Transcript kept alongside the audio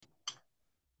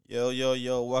Yo, yo,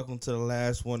 yo, welcome to the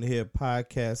last one here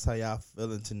podcast. How y'all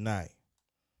feeling tonight?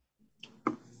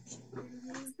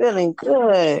 Feeling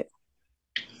good.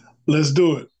 Let's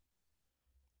do it.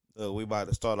 We about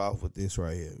to start off with this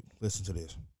right here. Listen to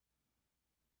this.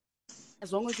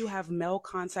 As long as you have male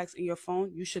contacts in your phone,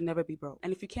 you should never be broke.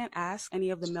 And if you can't ask any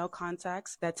of the male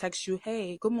contacts that text you,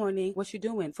 hey, good morning, what you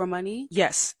doing? For money?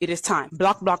 Yes, it is time.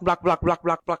 Block, block, block, block, block,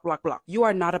 block, block, block, block. You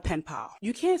are not a pen pal.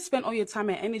 You can't spend all your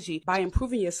time and energy by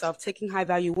improving yourself, taking high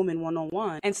value women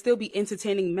one-on-one, and still be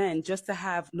entertaining men just to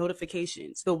have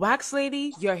notifications. The wax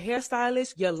lady, your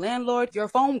hairstylist, your landlord, your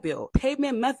phone bill.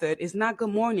 Payment method is not good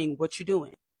morning, what you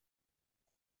doing?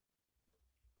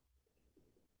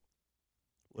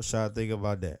 What y'all think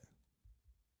about that?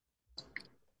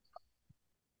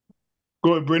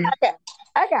 Go ahead, Brittany.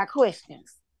 I got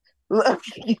questions. Look,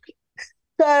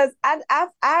 because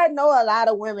I know a lot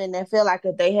of women that feel like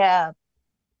if they have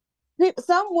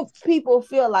some people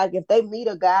feel like if they meet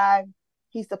a guy,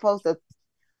 he's supposed to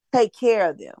take care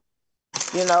of them,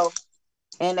 you know,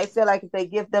 and they feel like if they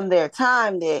give them their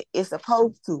time, that it's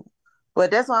supposed to.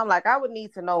 But that's why I'm like, I would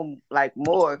need to know like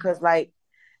more, because like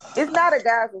it's not a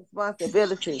guy's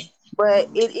responsibility, but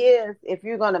it is if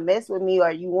you're gonna mess with me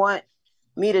or you want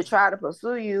me to try to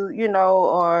pursue you, you know,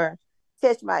 or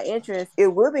catch my interest, it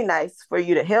would be nice for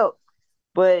you to help.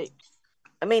 But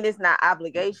I mean, it's not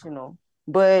obligational.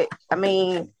 But I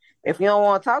mean, if you don't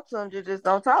want to talk to them, just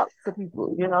don't talk to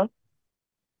people, you know?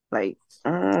 Like,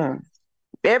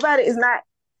 everybody is not,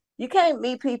 you can't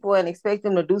meet people and expect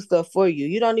them to do stuff for you.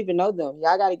 You don't even know them.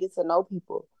 Y'all got to get to know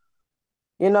people,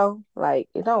 you know? Like,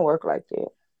 it don't work like that.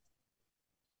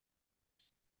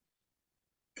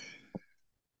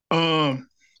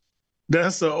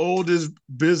 That's the oldest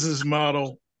business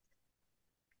model.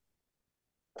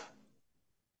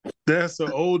 That's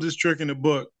the oldest trick in the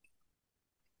book.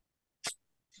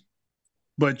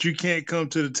 But you can't come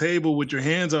to the table with your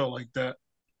hands out like that.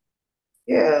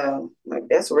 Yeah, like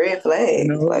that's red flag.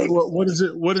 You know, like, what is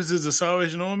it? What is this? The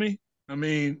Salvation Army? I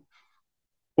mean,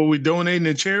 what we donating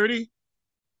to charity?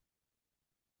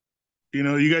 You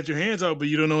know, you got your hands out, but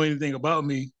you don't know anything about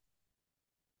me.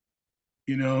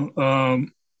 You know,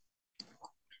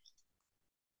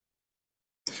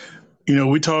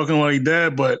 we're talking like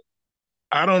that, but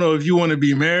I don't know if you want to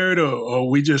be married or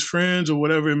we just friends or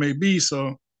whatever it may be.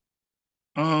 So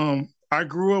I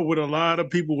grew up with a lot of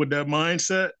people with that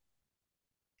mindset,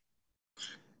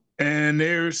 and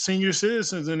they're senior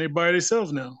citizens and they're by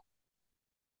themselves now.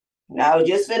 I was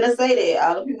just finna say that.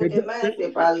 All the people get mad,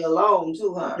 they're probably alone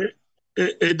too, huh?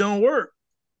 It don't work.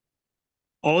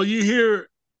 All you hear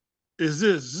is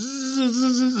this.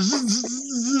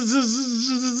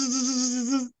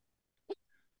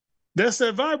 That's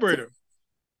that vibrator.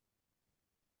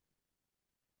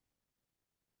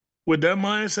 With that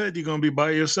mindset, you're gonna be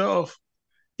by yourself.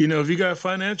 You know, if you got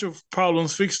financial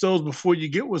problems, fix those before you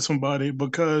get with somebody,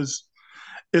 because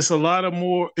it's a lot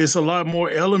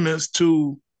more elements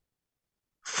to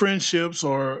friendships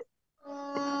or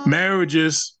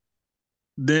marriages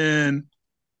than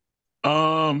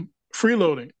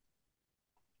freeloading.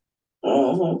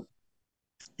 Mm-hmm.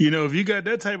 You know, if you got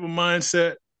that type of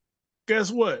mindset,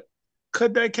 guess what?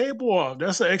 Cut that cable off.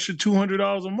 That's an extra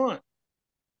 $200 a month.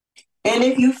 And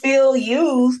if you feel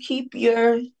used, keep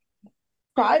your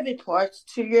private parts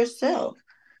to yourself,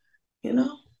 you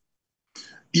know?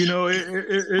 You know,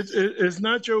 it's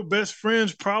not your best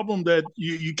friend's problem that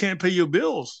you can't pay your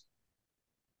bills.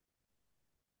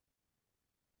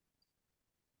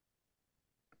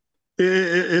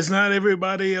 It's not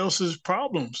everybody else's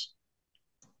problems.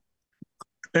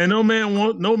 And no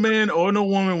man or no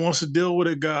woman wants to deal with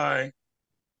a guy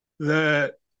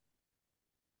that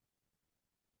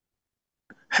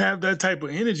have that type of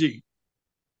energy.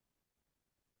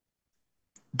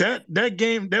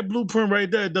 That blueprint right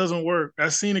there doesn't work.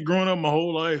 I've seen it growing up my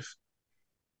whole life.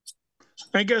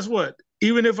 And guess what?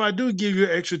 Even if I do give you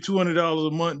an extra $200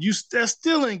 a month, that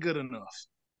still ain't good enough.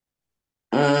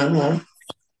 Mm-hmm.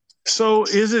 So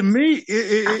is it me?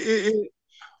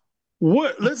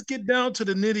 What? Let's get down to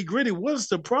the nitty gritty. What's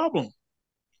the problem?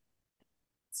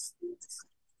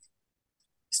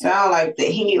 Sound like that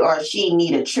he or she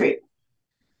need a trick.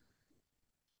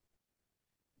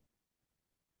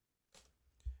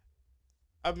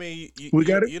 I mean,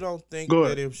 you don't think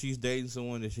that if she's dating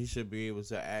someone that she should be able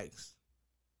to ask,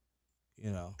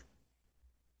 you know?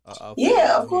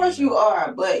 Yeah, of course you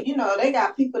are. But, you know, they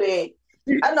got people that,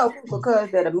 I know people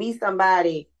because that'll meet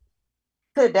somebody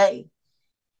today,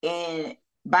 and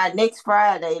by next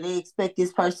Friday, they expect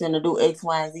this person to do X,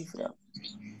 Y, and Z for them.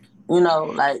 You know,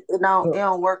 like it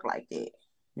don't work like that,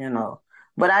 you know.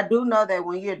 But I do know that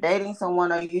when you're dating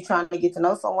someone or you're trying to get to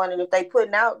know someone, and if they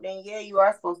putting out, then yeah, you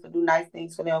are supposed to do nice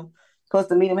things for them. Supposed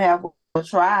to meet them halfway,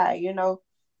 try, you know.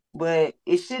 But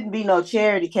it shouldn't be no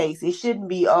charity case. It shouldn't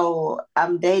be, oh,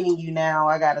 I'm dating you now,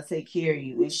 I gotta take care of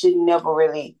you. It should never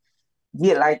really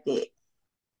get like that.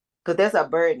 Because that's a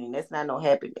burden. That's not no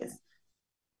happiness.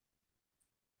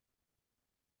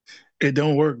 It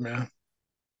don't work, man.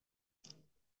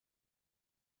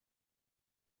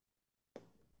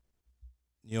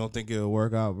 You don't think it'll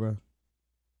work out, bro?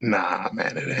 Nah,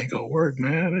 man, it ain't gonna work,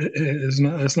 man. It's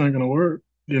not. It's not gonna work.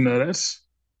 You know, that's.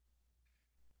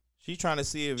 She trying to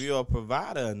see if you're a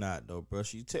provider or not, though, bro.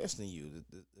 She testing you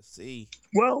to see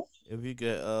Well, if you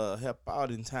could help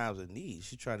out in times of need.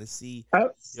 She trying to see I,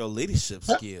 your leadership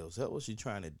skills. That's what she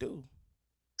trying to do.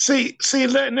 see.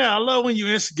 Now I love when you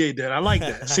instigate that. I like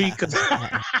that. See, because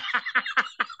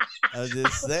I'm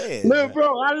just saying, look,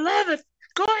 bro, I love it.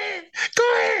 Go ahead.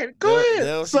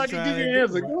 So I can give you an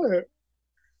answer. Go ahead.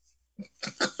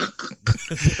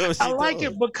 I like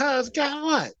it because, guess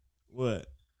what? What?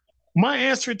 My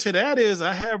answer to that is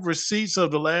I have receipts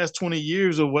of the last 20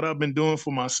 years of what I've been doing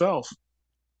for myself.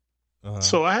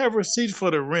 So I have receipts for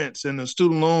the rents and the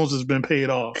student loans has been paid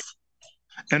off.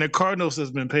 And the Cardinals has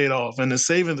been paid off and the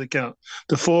savings account,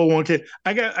 the 401k.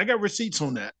 I got receipts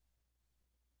on that.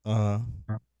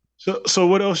 So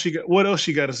what else you got? What else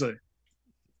you got to say?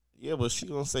 Yeah, but she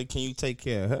gonna say, can you take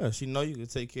care of her? She know you can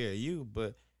take care of you,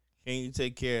 but can you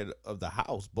take care of the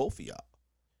house, both of y'all?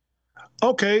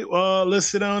 Okay, let's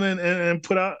sit down and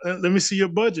put out. Let me see your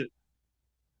budget.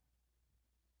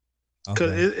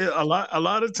 Because a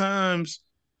lot of times,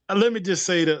 let me just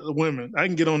say to the women, I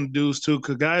can get on the dudes too,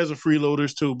 because guys are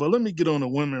freeloaders too. But let me get on the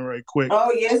women right quick.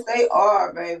 Oh yes, they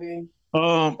are, baby. A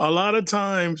lot of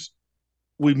times,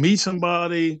 we meet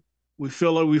somebody, we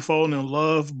feel like we falling in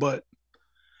love, but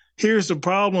here's the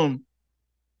problem: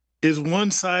 is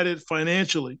one-sided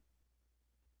financially.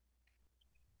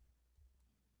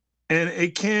 And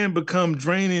it can become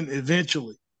draining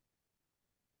eventually.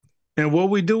 And what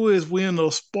we do is we end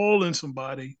up spoiling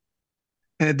somebody,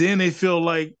 and then they feel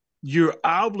like you're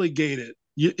obligated.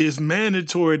 It's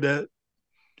mandatory that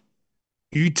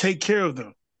you take care of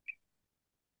them.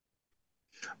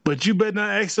 But you better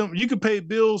not ask them. You can pay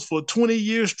bills for 20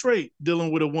 years straight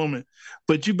dealing with a woman,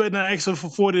 but you better not ask them for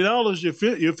 $40.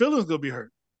 Your feelings gonna be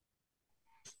hurt.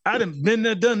 I done been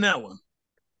there, done that one.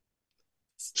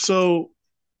 So,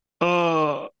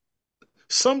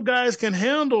 some guys can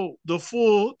handle the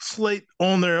full slate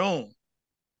on their own.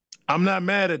 I'm not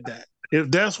mad at that.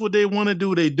 If that's what they want to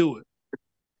do, they do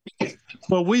it.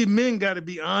 But we men got to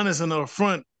be honest and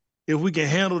upfront if we can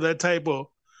handle that type of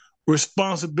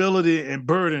responsibility and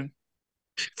burden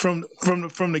from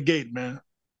the gate, man.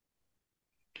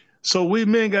 So we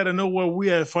men got to know where we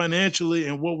are financially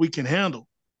and what we can handle.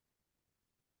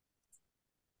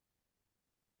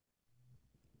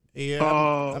 Yeah,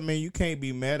 I mean, you can't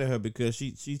be mad at her because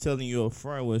she's telling you up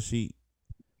front what she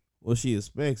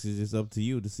expects. It's just up to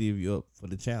you to see if you're up for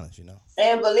the challenge, you know.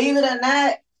 And believe it or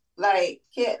not, like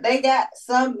they got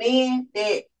some men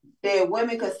that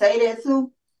women could say that to,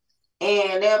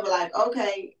 and they'll be like,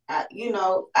 okay, I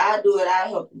do it, I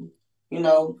help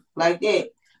you, like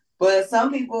that. But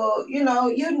some people, you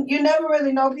never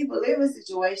really know people live in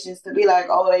situations to be like,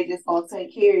 oh, they just gonna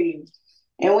take care of you.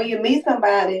 And when you meet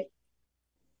somebody,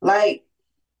 like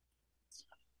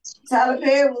Tyler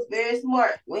Perry was very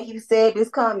smart when he said this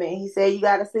comment. He said you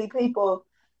got to see people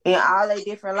in all their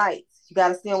different lights. You got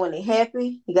to see them when they're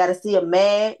happy. You got to see them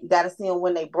mad. You got to see them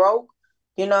when they broke.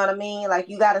 You know what I mean? Like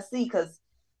you got to see, because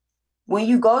when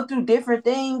you go through different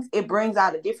things, it brings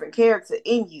out a different character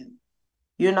in you.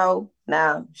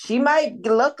 Now she might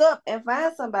look up and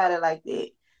find somebody like that,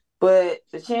 but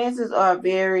the chances are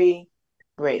very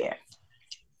rare.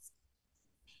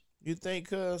 You think,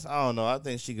 cuz? I don't know. I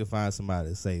think she could find somebody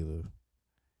to save her.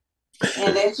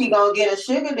 And then she gonna get a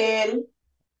sugar daddy.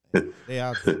 They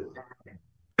out there.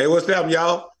 Hey, what's happening,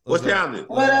 y'all? What's happening?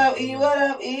 What up, E? What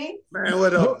up, E? Man,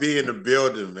 what up, B in the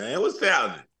building, man? What's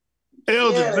happening?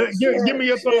 Elgin, give me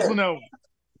your thoughts on that one.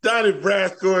 Donnie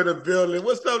Brasco in the building.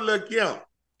 What's up, Lil' Kim?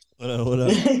 What up?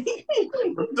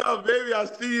 What's up, baby? I'll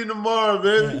see you tomorrow,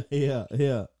 baby.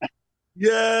 Yeah.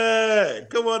 Yeah.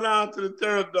 Come on down to the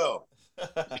turtle.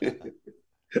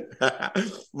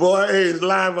 Boy, hey, it's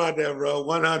live out there, bro.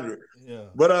 100. Yeah.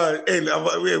 But hey,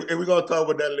 we're gonna talk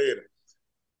about that later.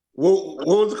 What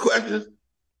was the question?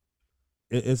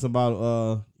 It's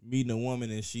about meeting a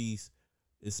woman and she's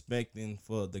expecting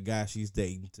for the guy she's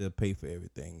dating to pay for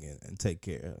everything and take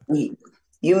care of her.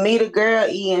 You meet a girl,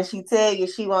 E, and she tell you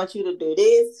she wants you to do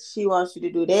this, she wants you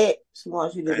to do that, she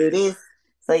wants you to do this,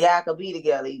 so y'all can be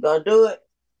together. You gonna do it?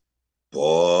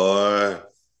 Boy,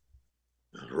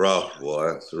 rough,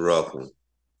 boy. It's a rough one.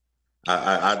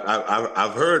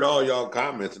 I've heard all y'all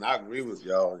comments, and I agree with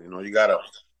y'all. You know, you gotta,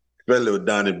 especially with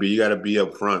Donnie B, you gotta be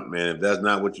up front, man. If that's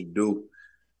not what you do,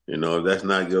 you know, if that's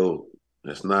not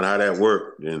how that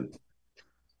works, then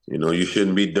you know you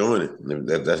shouldn't be doing it.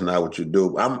 If that's not what you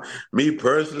do. Me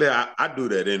personally, I do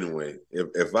that anyway.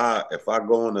 If I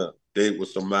go on a date with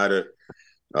somebody,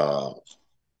 uh,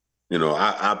 you know,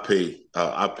 I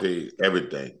pay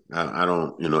everything. I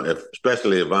don't, you know,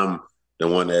 especially if I'm the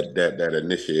one that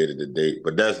initiated the date.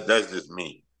 But that's just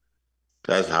me.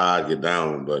 That's how I get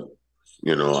down. But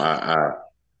you know,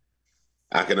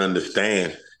 I can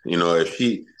understand. You know, if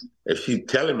she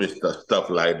telling me stuff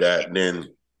like that, then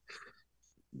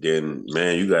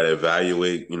man, you gotta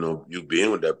evaluate. You know, you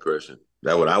being with that person.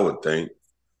 That's what I would think.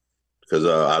 Because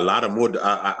a lot of more,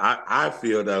 I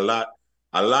feel that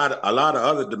a lot of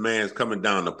other demands coming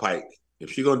down the pike.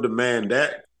 If she gonna demand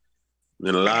that,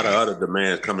 then a lot of other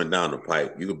demands coming down the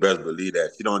pike. You can best believe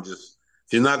that.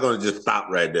 She's not gonna just stop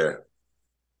right there.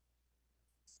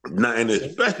 Not, and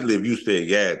especially if you say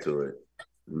yeah to it,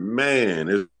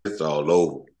 man, it's all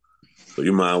over. So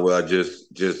you might as well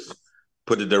just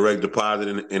put the direct deposit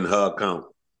in her account.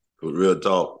 For real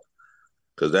talk,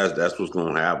 because that's what's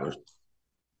gonna happen.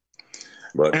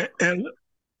 But and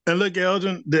look,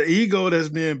 Elgin, the ego that's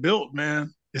being built,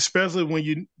 man, especially when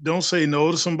you don't say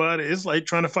no to somebody, it's like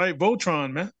trying to fight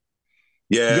Voltron, man.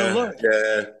 Good luck.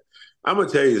 Yeah. I'm gonna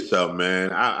tell you something,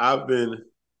 man. I've been,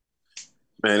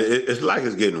 man. It's like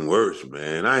it's getting worse,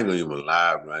 man. I ain't gonna even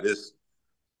lie, man.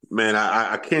 Man.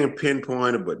 I can't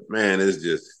pinpoint it, but man, it's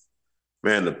just,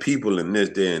 man. The people in this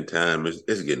day and time,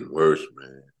 it's getting worse,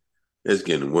 man. It's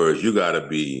getting worse. You gotta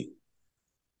be.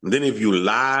 And then if you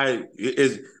lie,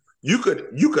 you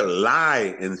could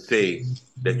lie and say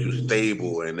that you're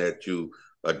stable and that you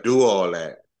do all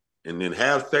that, and then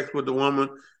have sex with the woman,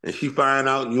 and she find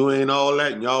out you ain't all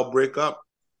that, and y'all break up.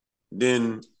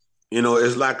 Then you know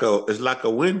it's like a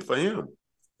win for him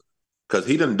because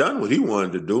he done what he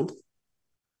wanted to do.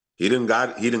 He done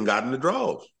got in the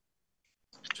draws.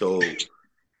 So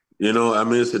you know, I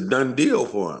mean, it's a done deal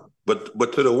for him.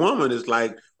 But to the woman, it's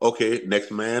like, okay,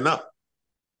 next man up.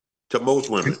 To most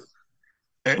women.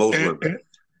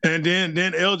 And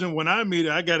then Elgin, when I meet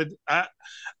her,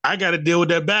 I gotta deal with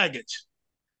that baggage.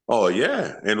 Oh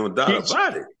yeah, ain't no doubt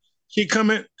about it. She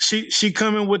coming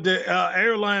with the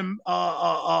airline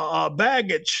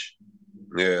baggage.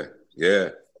 Yeah.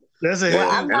 That's a well,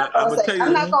 I'm not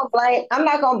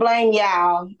gonna blame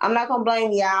y'all. I'm not gonna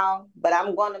blame y'all, but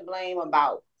I'm gonna blame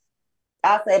I'll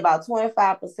say about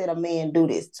 25% of men do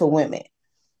this to women.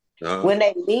 When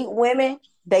they meet women,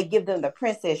 they give them the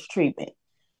princess treatment.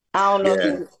 I don't know if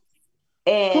you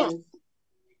and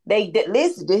they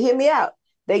listen to hear me out.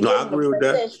 They give them the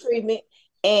princess treatment,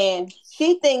 and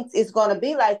she thinks it's gonna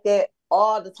be like that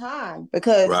all the time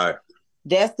because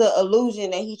that's the illusion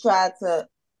that he tried to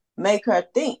make her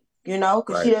think, you know,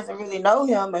 because she doesn't really know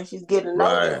him and she's getting to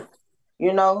know him,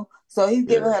 you know. So he's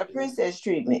giving her the princess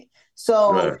treatment.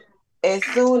 So as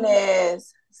soon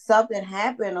as something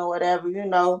happened or whatever, you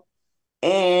know,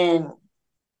 and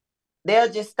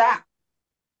they'll just stop.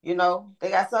 You know,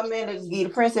 they got some men that just give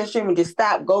the princess treatment, just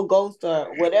stop, go ghost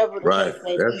or whatever the case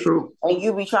may be. True. And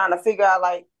you be trying to figure out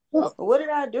like, what did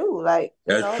I do? Like,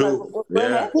 that's true. Like,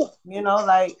 what happened? You know,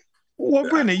 like. Well,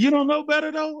 Brittany, you don't know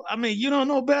better though. I mean, you don't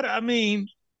know better. I mean,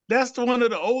 that's one of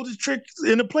the oldest tricks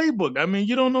in the playbook. I mean,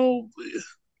 you don't know.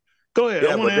 Go ahead.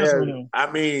 I want to answer him.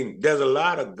 I mean, there's a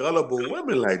lot of gullible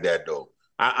women like that though.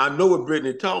 I know what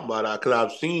Brittany talking about because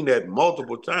I've seen that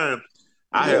multiple times.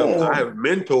 I have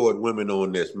mentored women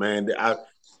on this, man.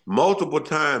 Multiple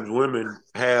times women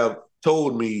have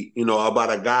told me, you know,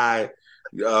 about a guy,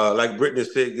 like Brittany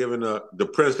said, giving the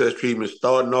princess treatment,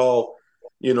 starting off,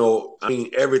 you know, I mean,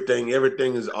 everything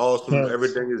is awesome. Yes.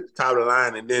 Everything is top of the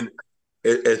line. And then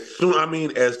as soon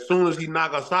as he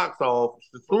knock her socks off,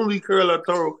 as soon as he curl her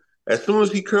toe, as soon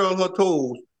as he curls her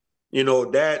toes, you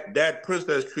know, that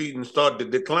princess treatment started to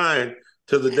decline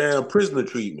to the damn prisoner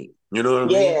treatment. You know what I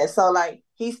mean? Yeah, so like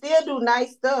he still do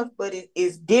nice stuff, but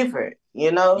it's different,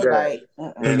 you know. Like,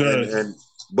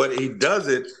 but he does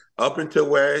it up until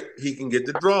where he can get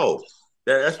the draws.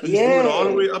 That's he's doing all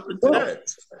the way up until that.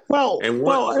 And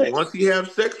once he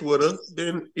have sex with her,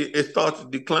 then it starts to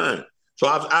decline. So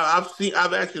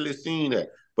I've actually seen that.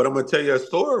 But I'm gonna tell you a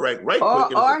story right quick.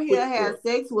 Or he'll have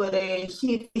sex with her and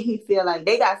he feel like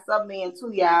they got some men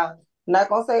too, y'all. I'm not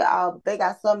gonna say all, but they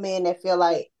got some men that feel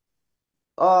like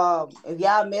if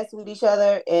y'all mess with each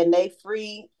other and they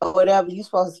free or whatever, you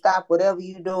supposed to stop whatever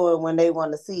you doing when they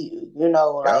want to see you. You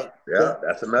know, like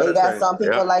that's another thing. They got some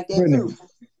people like that too.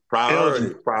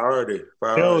 Priority.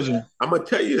 Elgin. I'm gonna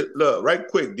tell you, look, right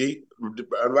quick, D,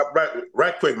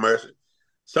 right quick, Mercy.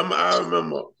 I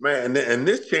remember, man, and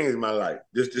this changed my life.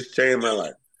 This changed my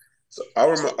life. So I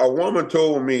remember a woman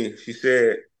told me, she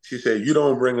said, you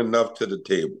don't bring enough to the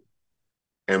table.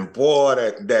 And boy,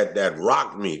 that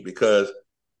rocked me because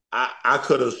I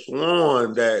could have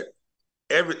sworn that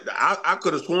I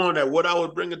could have sworn that what I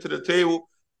was bringing to the table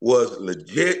was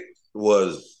legit,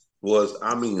 was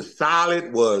I mean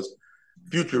solid, was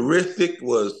futuristic,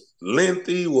 was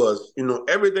lengthy, was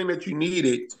everything that you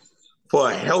needed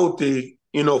for a healthy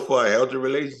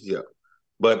relationship.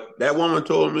 But that woman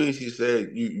told me, she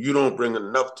said, you don't bring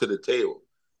enough to the table.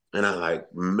 And I like,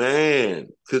 man,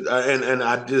 and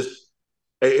I just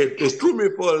it threw me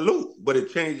for a loop, but it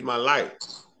changed my life.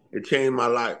 It changed my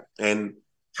life. And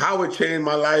how it changed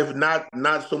my life,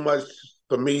 not so much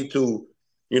for me to,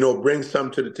 bring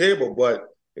something to the table, but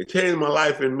it changed my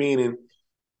life in meaning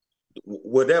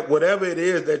whatever it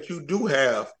is that you do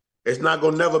have, it's not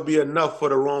gonna never be enough for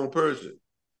the wrong person.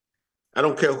 I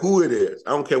don't care who it is.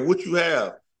 I don't care what you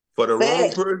have. For the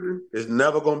wrong person, it's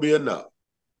never gonna be enough.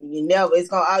 You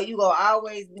gonna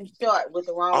always be short with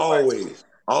the wrong person.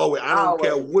 Always. I don't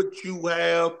care what you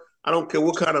have. I don't care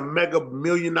what kind of mega $1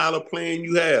 million plan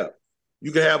you have.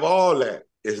 You can have all that.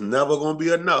 It's never gonna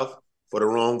be enough for the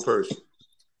wrong person.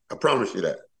 I promise you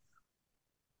that.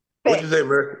 What you say,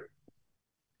 Murphy?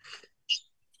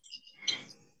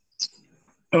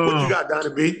 What you got,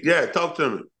 Donnie B? Yeah, talk to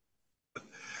me.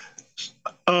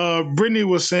 Brittany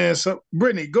was saying something.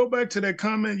 Brittany, go back to that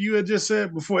comment you had just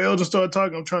said before Elgin started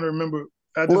talking. I'm trying to remember.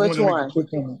 I just wanted to make a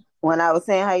quick comment. When I was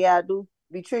saying how y'all do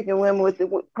be tricking women with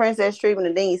the princess treatment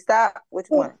and then you stop. Which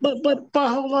one? But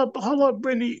hold up,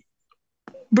 Brittany,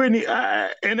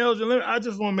 and Elgin. I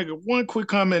just want to make one quick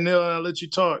comment, Nell, and I'll let you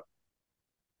talk.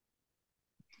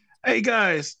 Hey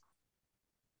guys,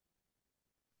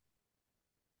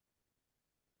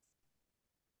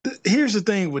 here's the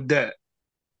thing with that.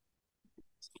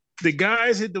 The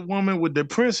guys hit the woman with the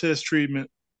princess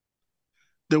treatment.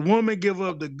 The woman give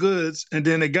up the goods, and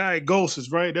then the guy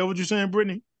ghosts, right? That what you're saying,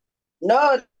 Brittany?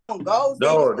 No, they don't ghost.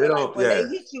 No, they don't. When they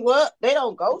hit you up, they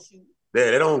don't ghost you.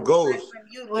 Yeah, they don't ghost.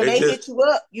 When they hit you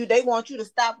up, they want you to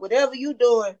stop whatever you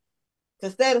doing to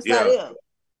satisfy them.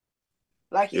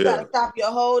 Like you gotta stop your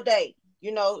whole day.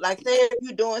 Like say if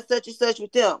you're doing such and such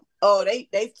with them. Oh, they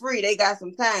free. They got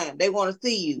some time. They want to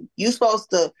see you. You supposed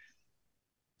to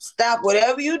stop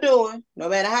whatever you're doing, no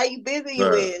matter how you busy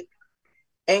you is,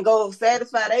 and go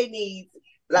satisfy their needs.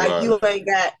 Like you ain't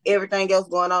got everything else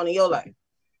going on in your life.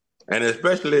 And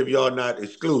especially if y'all not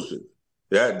exclusive.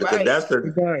 That's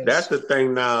the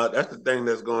thing now. That's the thing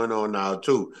that's going on now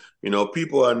too.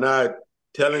 People are not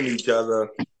telling each other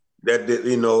that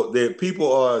that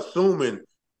people are assuming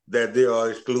that they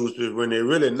are exclusive when they're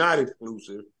really not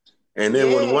exclusive. And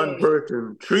then when one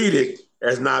person treated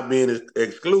as not being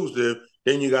exclusive,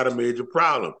 then you got a major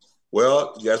problem.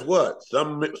 Well, guess what?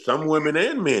 Some women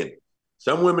and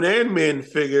men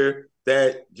figure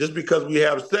that just because we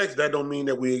have sex, that don't mean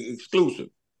that we're exclusive.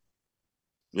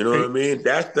 You know what I mean?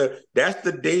 That's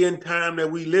the day and time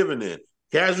that we living in.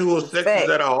 Casual sex is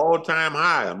at an all-time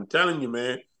high. I'm telling you,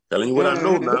 man. Telling you what I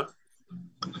know now.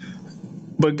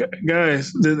 But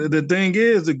guys, the thing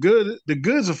is, the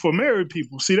goods are for married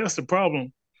people. See, that's the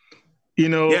problem.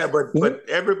 Yeah, but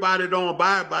everybody don't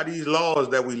abide by these laws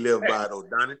that we live by, though,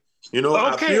 Donnie.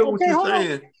 I feel what you're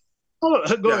saying.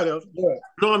 Hold on. Go ahead.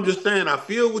 No, I'm just saying, I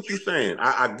feel what you're saying.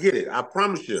 I get it. I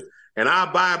promise you. And I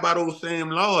abide by those same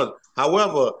laws.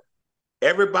 However,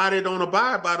 everybody don't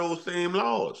abide by those same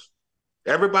laws.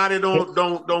 Everybody don't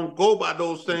go by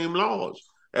those same laws.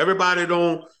 Everybody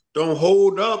don't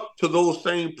hold up to those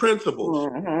same principles.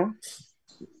 Mm-hmm.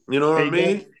 You know what I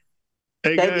mean?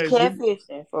 Hey guys, be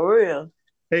catfishing for real.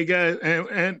 Hey guys,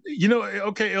 and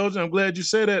okay, Elgin, I'm glad you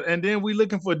said that. And then we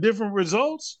looking for different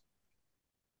results.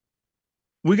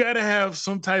 We got to have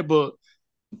some type of.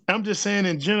 I'm just saying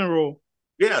in general.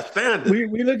 Yeah, standard.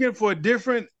 We looking for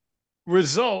different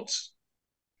results,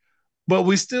 but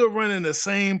we still running the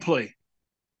same play.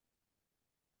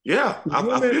 Yeah, I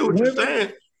feel what you're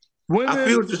saying. I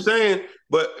feel what you're saying,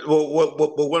 but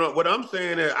what I'm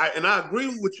saying is, I agree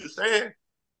with what you're saying.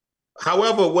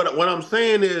 However, what I'm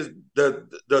saying is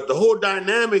the whole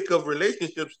dynamic of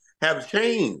relationships have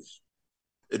changed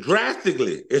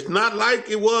drastically. It's not like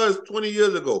it was 20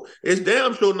 years ago. It's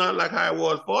damn sure not like how it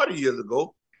was 40 years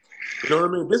ago. You know what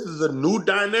I mean? This is a new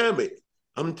dynamic.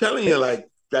 I'm telling you, like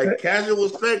casual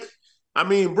sex. I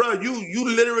mean, bro,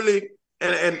 you literally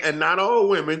and not all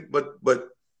women, but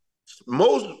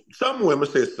some women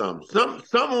say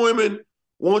some women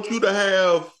want you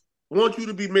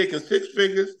to be making 6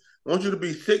 figures. want you to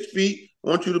be 6 feet,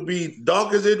 want you to be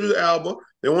dark as Idris Elba.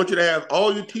 They want you to have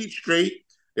all your teeth straight.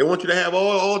 They want you to have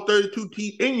all 32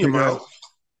 teeth in your mouth.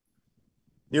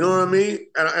 You know what I mean?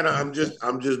 And I'm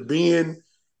just being,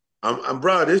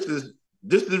 bro, this is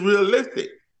realistic.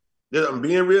 I'm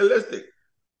being realistic.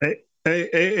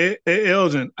 Hey,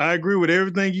 Elgin, I agree with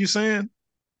everything you're saying,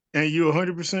 and you're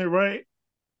 100% right.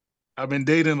 I've been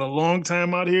dating a long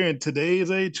time out here in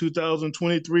today's age,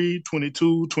 2023,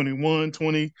 22, 21,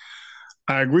 20.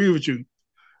 I agree with you.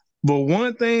 But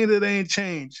one thing that ain't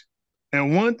changed,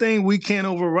 and one thing we can't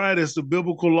override is the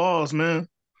biblical laws, man.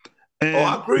 And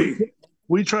I agree.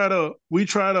 We try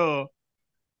to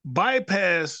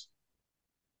bypass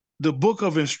the book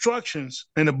of instructions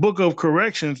and the book of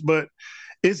corrections, but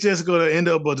it's just going to end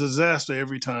up a disaster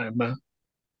every time, man.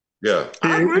 Yeah,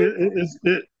 I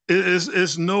agree.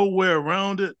 It's no way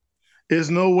around it. There's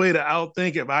no way to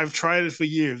outthink it. I've tried it for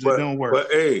years. It don't work.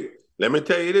 But hey, let me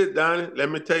tell you this, Donnie. Let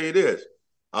me tell you this.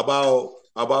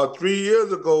 About 3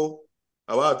 years ago,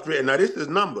 now this is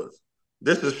numbers.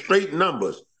 This is straight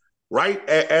numbers. Right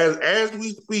as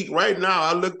we speak right now,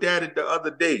 I looked at it the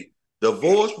other day.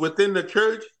 Divorce within the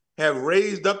church have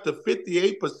raised up to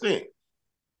 58%.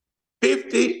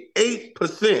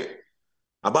 58%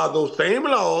 about those same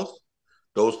laws,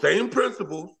 those same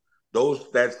principles,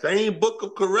 that same book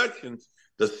of corrections,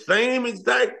 the same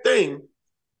exact thing.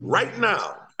 Right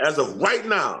now, as of right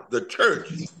now, the church,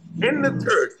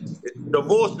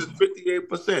 divorce is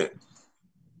 58%.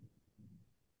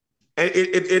 And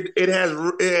it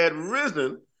had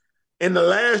risen in the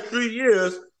last 3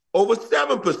 years over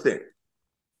 7%.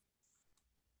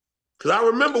 Because I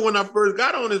remember when I first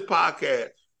got on this podcast,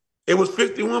 it was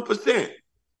 51%.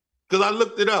 Because I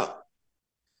looked it up.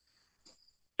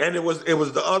 And it was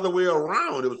the other way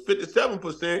around. It was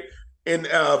 57% and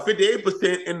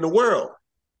 58% in the world.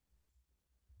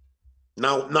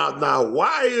 Now,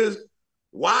 why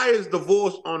is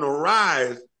divorce on a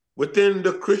rise within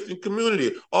the Christian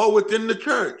community or within the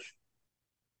church?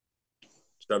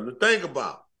 Something to think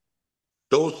about.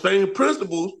 Those same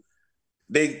principles,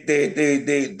 the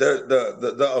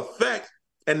effect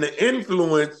and the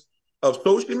influence of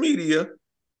social media,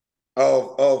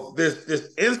 of this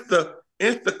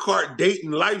Instacart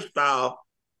dating lifestyle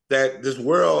that this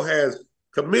world has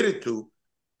committed to,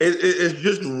 is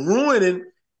just ruining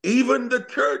even the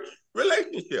church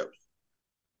relationships.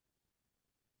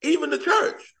 Even the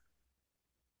church.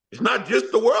 It's not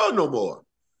just the world no more.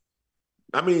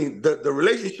 I mean, the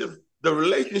relationship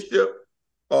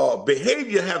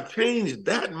behavior have changed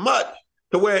that much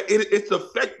to where it's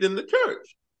affecting the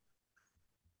church.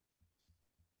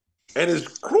 And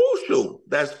it's crucial.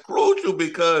 That's crucial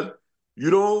because you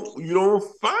don't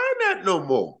find that no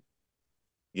more.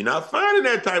 You're not finding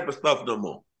that type of stuff no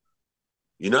more.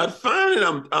 You're not finding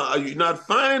them. You're not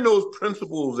finding those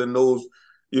principles and those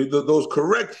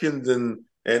corrections and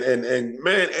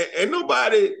man, ain't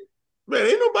nobody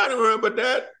worrying about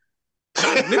that.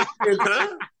 Not this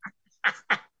time.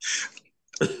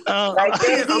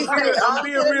 I'm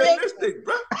being realistic,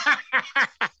 bro.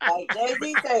 Like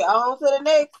Jay-Z say, on to the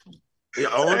next. Yeah,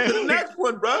 on to the next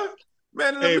one, bro.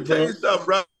 Man, let me tell you something,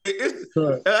 bro.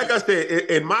 Like I said,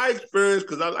 in my experience,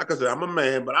 because like I said, I'm a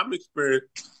man, but I'm experienced.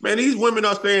 Man, these women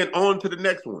are saying on to the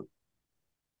next one.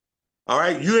 All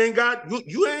right, you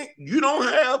don't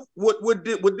have what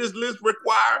this list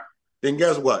require. Then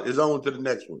guess what? It's on to the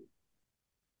next one.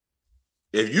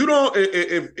 If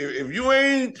you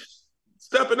ain't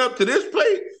stepping up to this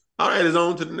plate, all right, it's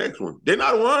on to the next one. They're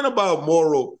not worrying about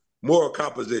moral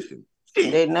composition.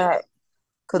 They're not.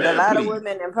 Because a lot of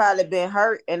women have probably been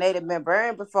hurt and they've been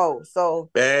burned before. So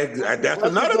that's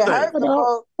another thing. Hurt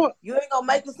before, you ain't gonna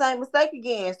make the same mistake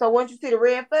again. So once you see the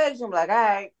red flags, you're like, all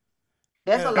right,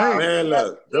 that's a lot. Man,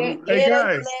 look, hey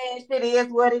guys, it is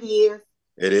what it is.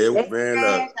 It is, that's man. Look,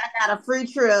 I got a free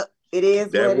trip. It is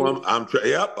that what one. It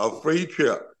is. A free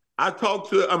trip. I'm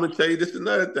gonna tell you this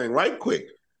another thing, right quick.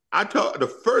 The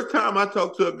first time I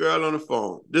talked to a girl on the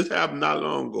phone. This happened not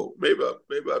long ago, maybe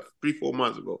about 3-4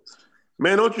 months ago.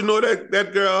 Man, don't you know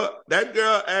that girl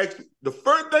asked, the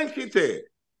first thing she said,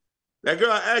 that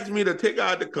girl asked me to take her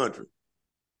out the country.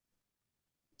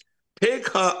 Take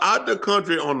her out the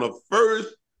country on the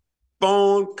first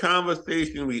phone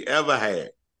conversation we ever had.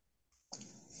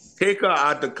 Take her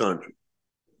out the country.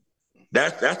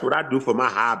 That's what I do for my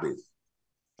hobbies.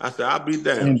 I said, I'll be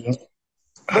damned.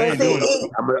 Let me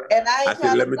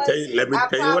tell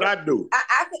you what I do.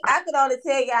 I could only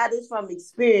tell y'all this from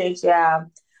experience,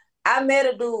 y'all. I met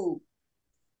a dude,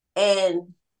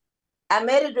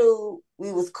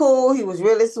 we was cool, he was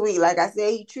really sweet. Like I said,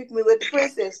 he treated me with the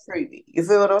princess treatment. You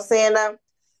feel what I'm saying now?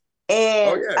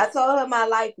 Oh And yeah. I told him I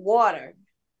like water,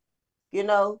 you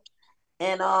know.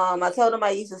 And I told him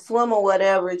I used to swim or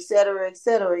whatever, et cetera,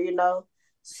 you know.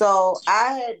 So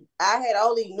I had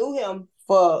only knew him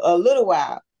for a little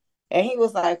while. And he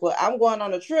was like, well, I'm going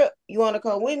on a trip. You want to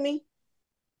come with me?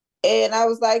 And I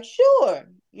was like, sure,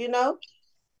 you know.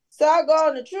 So I go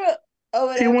on the trip or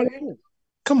He whatever. went,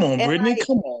 come on, And Brittany. like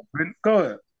Come on, Brittany. Go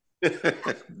ahead.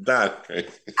 That's crazy.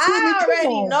 Brittany, I come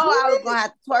already on, know I was Brittany. gonna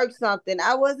have to twerk something.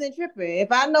 I wasn't tripping.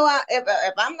 If I know if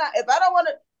I'm not if I don't want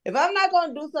to if I'm not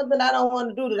gonna do something I don't want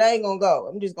to do, that I ain't gonna go.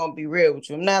 I'm just gonna be real with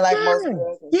you. I'm not like most Yeah,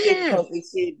 girls and yeah. sugarcoat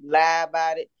this shit, lie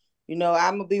about it. You know,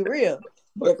 I'm gonna be real.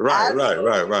 If Right,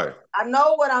 right. I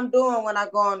know what I'm doing when I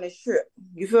go on this trip.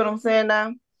 You feel what I'm saying now?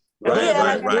 And we Right, had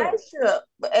like right, a right. nice trip,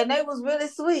 and they was really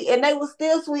sweet, and they was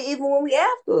still sweet even when we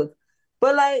afterwards.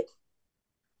 But like,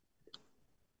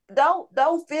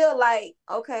 don't feel like,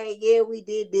 okay, yeah, we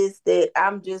did this, that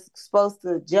I'm just supposed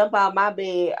to jump out my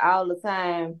bed all the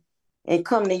time and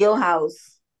come to your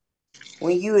house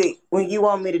when you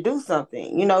want me to do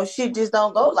something. You know, shit just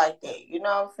don't go like that. You know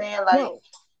what I'm saying? Like,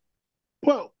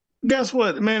 Well, guess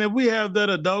what, man? If we have that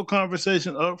adult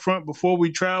conversation up front before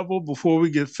we travel, before we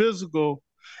get physical,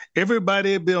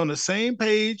 everybody will be on the same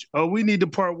page, or we need to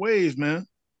part ways, man.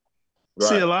 See,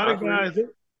 Right. a lot I of agree. guys,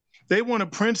 they want to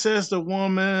princess the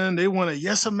woman, they want to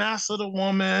yes a master the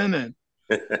woman, and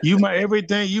you my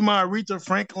everything, you my Aretha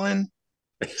Franklin,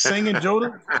 singing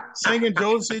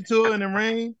Josie to her in the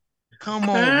rain. Come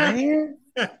on, man.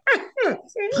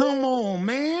 Come on,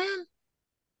 man.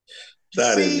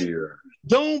 That is See, you.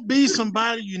 don't be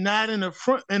somebody you're not in the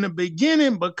front in the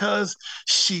beginning, because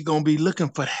she gonna be looking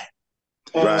for that.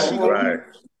 Right, She gonna right.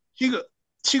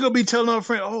 she gonna be telling her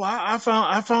friend, "Oh, I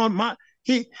found my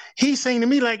he sang to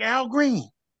me like Al Green."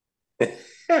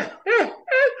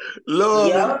 Lord,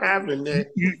 yeah, what happened there?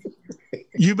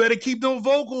 You better keep those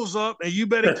vocals up, and you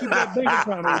better keep that bank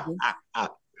account open.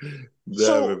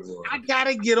 So I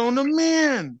gotta get on the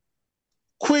men.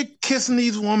 Quit kissing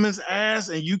these women's ass,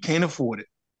 and you can't afford it.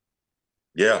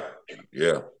 Yeah,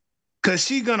 yeah, Cause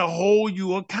she gonna hold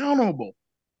you accountable.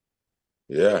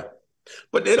 yeah.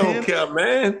 But they don't Pimp. care,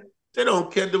 man. They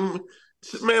don't care.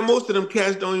 Man, most of them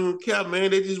cats don't even care, man.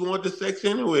 They just want the sex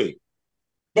anyway.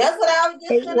 that's what I was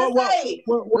just gonna say.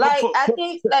 Like, I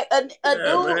think like a Yeah,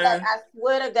 dude, like man. I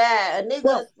swear to God, a nigga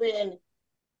Well, spend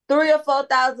 $3,000 or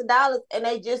 $4,000 and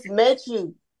they just met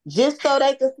you just so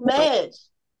they could smash.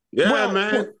 Yeah, well,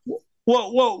 man.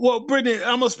 Brittany,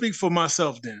 I'm gonna speak for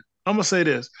myself. Then I'm gonna say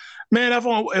this, man.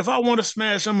 If I want to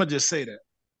smash, I'm gonna just say that.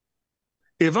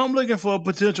 If I'm looking for a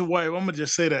potential wife, I'm gonna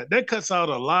just say that. That cuts out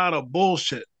a lot of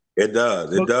bullshit. It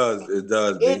does. It does. It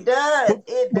does, It B. does,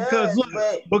 it Because does. look,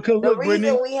 But because the look, reason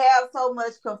Brittany. we have so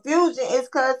much confusion is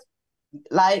because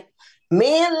like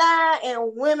men lie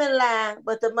and women lie,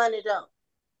 but the money don't.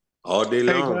 All day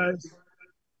Hey long. guys,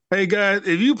 hey guys,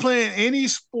 if you playing any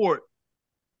sport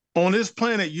on this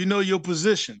planet, you know your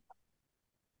position.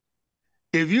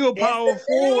 If you're a That's power the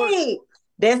forward, thing.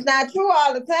 That's not true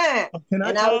all the time. can I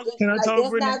And I was talk? just Can I like, talk, that's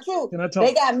Brittany? not true. Can I They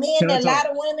talk? got men Can I that lie talk?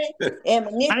 to women and I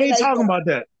ain't manipulate talking them. about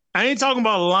that. I ain't talking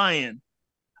about lying.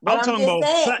 But I'm I'm talking just about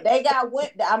saying, fact, they got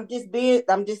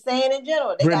I'm just saying in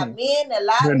general, they got Brittany. men that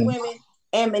lie to Brittany. women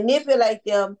and manipulate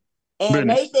them, and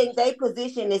Brittany. they think they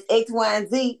position is X, Y, and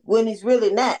Z when it's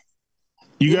really not.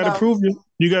 You You got to know, prove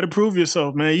you got to prove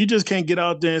yourself, man. You just can't get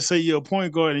out there and say you're a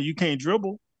point guard and you can't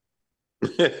dribble.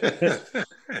 that's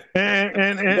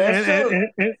true.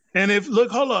 And if look,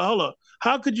 hold on.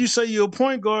 How could you say you're a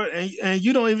point guard and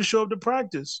you don't even show up to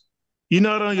practice? You're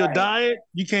not on your Right. diet.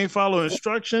 You can't follow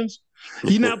instructions.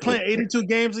 You're not playing 82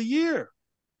 games a year.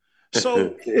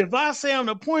 So if I say I'm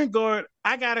the point guard,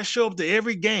 I got to show up to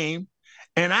every game,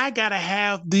 and I got to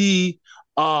have the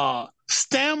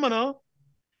stamina,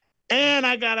 and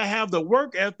I got to have the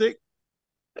work ethic.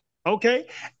 Okay.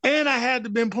 And I had to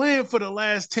been playing for the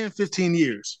last 10, 15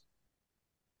 years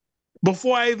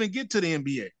before I even get to the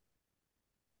NBA.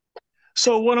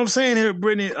 So what I'm saying here,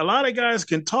 Brittany, a lot of guys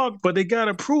can talk, but they got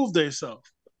to prove themselves.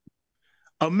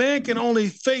 A man can only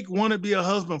fake want to be a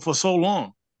husband for so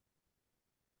long.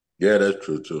 Yeah, that's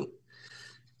true too.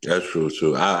 That's true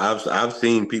too. I've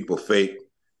seen people fake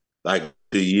like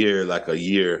like a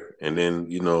year, and then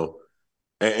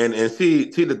and see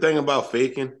the thing about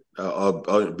faking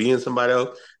or being somebody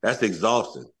else, that's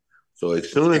exhausting. So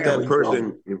as soon as Very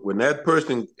exhausting. when that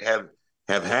person have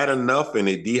had enough and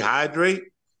they dehydrate,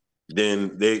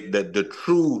 then the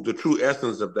true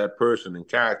essence of that person and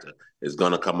character is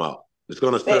gonna come out. It's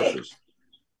gonna surface.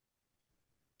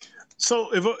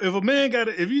 So if a man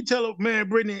if you tell a man,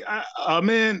 Brittany,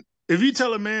 if you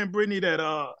tell a man, Brittany,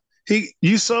 that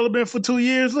you celibate for 2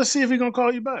 years, let's see if he's gonna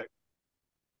call you back.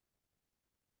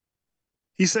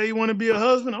 He say you want to be a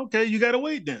husband. Okay, you gotta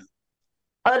wait then.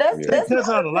 Oh, that's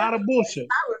out a lot of bullshit.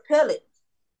 I repel it.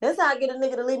 That's how I get a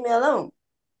nigga to leave me alone.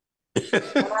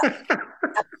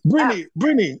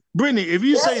 Brittany, if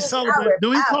you say celibate,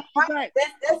 do he call you back?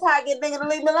 That's how I get nigga to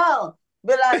leave me alone.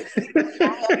 Be like,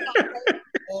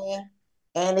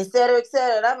 and et cetera, et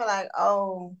cetera. And I'm like,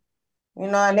 oh, you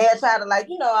know, and they'll try to like,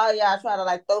 you know, all y'all try to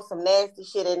like throw some nasty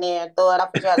shit in there and throw it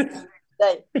up and try to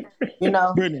say, you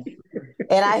know. Brittany.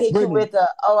 And I hit you with the,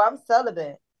 oh, I'm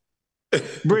celibate.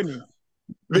 Brittany,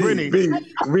 what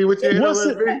you how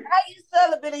you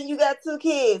celibate and you got 2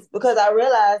 kids? Because I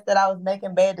realized that I was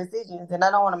making bad decisions and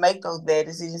I don't want to make those bad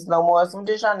decisions no more. So I'm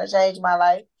just trying to change my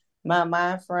life, my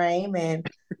mind frame, and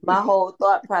my whole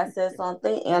thought process on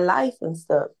things and life and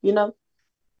stuff. You know,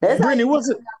 that's Brittany, how what's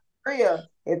it? For real.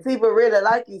 If people really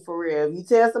like you for real, if you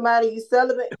tell somebody you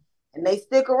celibate and they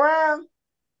stick around,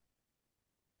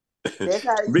 that's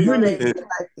how you know they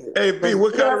like you. Hey, B,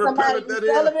 what kind of repellent that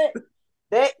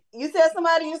is? You tell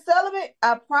somebody you celibate,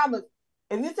 I promise.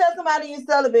 If you tell somebody you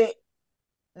celibate,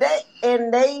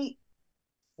 and they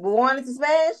wanted to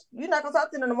smash, you're not gonna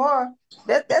talk to them tomorrow.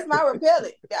 That's my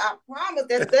repellent. I promise.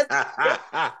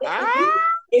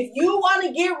 If you want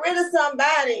to get rid of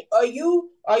somebody, or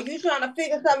you trying to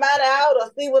figure somebody out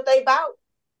or see what they about,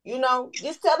 you know,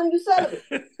 just tell them you celibate.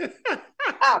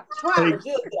 I promise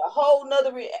you'll get a whole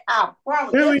nother. I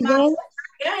promise. Here we go.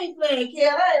 I ain't playing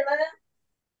Kelly, man.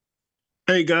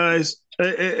 Hey guys,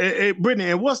 hey Brittany,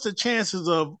 and what's the chances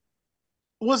of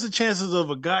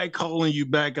a guy calling you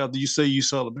back after you say you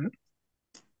celibate?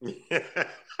 I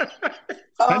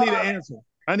need an answer.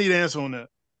 I need an answer on that.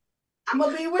 I'm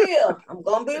gonna be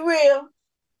real.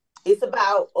 It's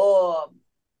about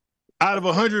out of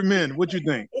 100 men, what you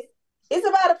think? It's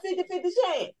about a 50-50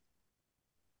 chance.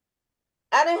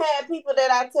 I done had people that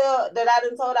I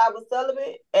done told I was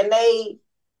celibate, and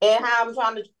how I'm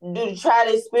trying to try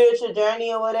this spiritual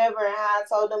journey or whatever, and how I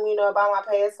told them, you know, about my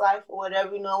past life or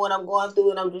whatever, you know, what I'm going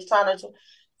through, and I'm just trying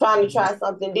to try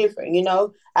something different, you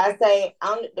know. I say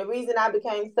the reason I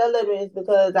became celibate is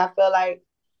because I feel like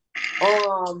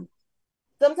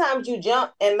sometimes you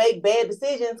jump and make bad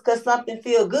decisions because something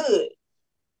feel good,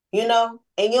 you know,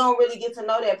 and you don't really get to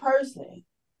know that person,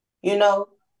 you know.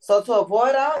 So to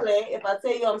avoid all that, if I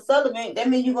tell you I'm celibate, that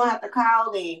means you're gonna have to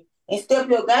call in and step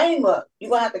your game up. You're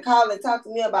gonna have to call and talk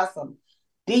to me about some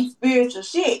deep spiritual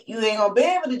shit. You ain't gonna be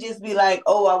able to just be like,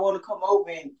 oh, I want to come over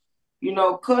and, you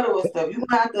know, cuddle and stuff. You're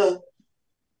gonna have to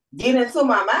get into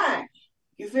my mind.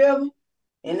 You feel me?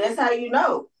 And that's how you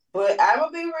know. But I'm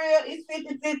gonna be real, it's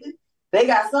 50-50. They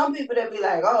got some people that be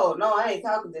like, oh, no, I ain't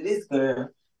talking to this girl.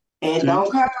 And don't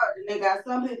call. And they got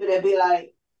some people that be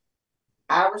like,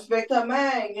 I respect her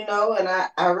mind, you know, and I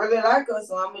really like her,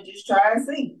 so I'm going to just try and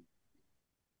see.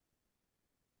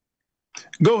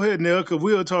 Go ahead, Nell, because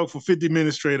we'll talk for 50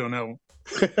 minutes straight on that one.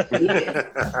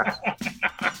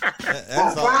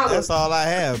 That's all I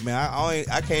have, man.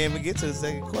 I can't even get to the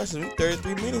second question. We're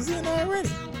 33 minutes in already.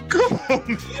 Come on,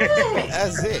 man.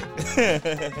 That's it.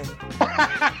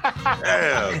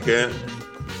 Yeah, okay.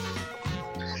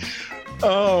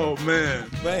 Oh, man.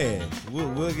 Man,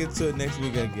 we'll get to it next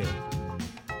week, I guess.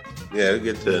 Yeah, we'll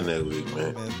get to it next week,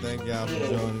 man. Thank y'all for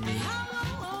joining me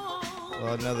for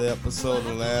another episode of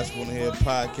the Last One Here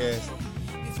podcast.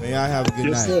 Man, y'all have a good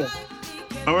night. Sir.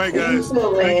 All right, guys. Thank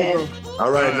you, All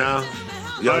right, now.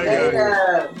 Y'all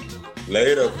Later.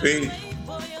 Later. Peace.